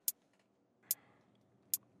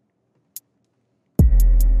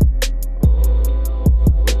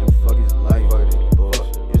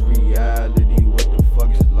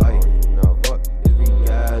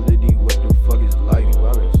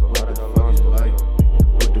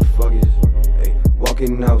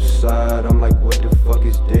walking outside, I'm like, what the fuck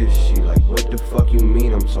is this? She like, what the fuck you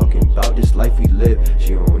mean? I'm talking about this life we live.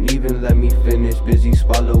 She don't even let me finish, busy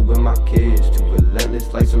swallowing my kids. Too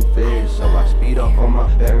relentless like some fish, so I speed off on my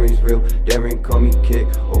parents. Real daring, call me kick.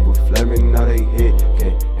 Over flaring, now they hit.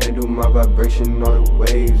 Can't handle my vibration, all the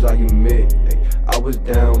waves I emit. I was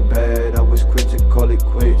down bad, I was quick to call it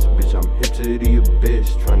quits. Bitch, I'm hip to the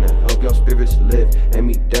abyss, tryna help y'all spirits lift. Hand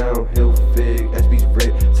me downhill fig, SB's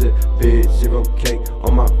ripped to bid. 0K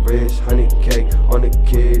on my wrist, 100K on the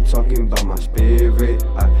kid. Talking about my spirit,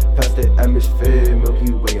 I pass the atmosphere.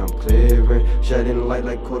 Milky Way I'm clearing, shedding light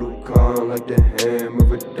like Kodokan, like the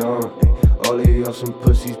hammer of dawn. All of y'all some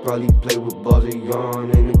pussies probably play with balls of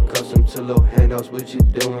yarn. Ain't accustomed to little handouts. What you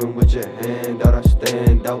doing with your hand out? I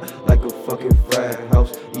stand out like a fucking frat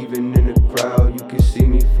house. Even in the crowd, you can see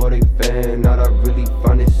me for they fan out. I really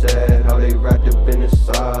find it sad how they wrapped up in the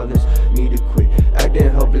silence. Need to quit acting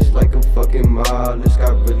helpless like a fucking modest. I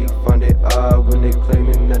really find it odd when they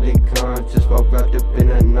claiming that they conscious while wrapped up in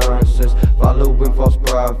that nonsense. Following false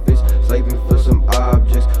prophets, slaving for some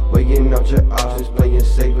objects, weighing out your options, playing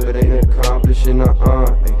safe but ain't accomplishing.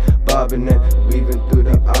 Bobbing and weaving through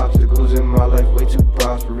the obstacles in my life, way too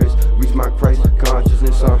prosperous. Reach my Christ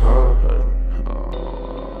consciousness.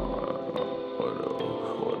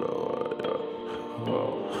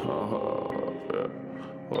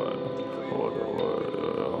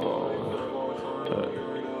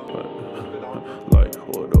 Like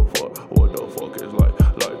what the fuck? What the fuck is like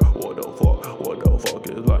what the fuck? What the fuck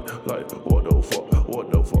is like what the fuck?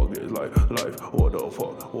 What the fuck is life? What the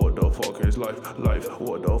fuck? What the fuck is life?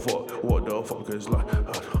 What the fuck? What the fuck is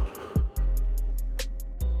life?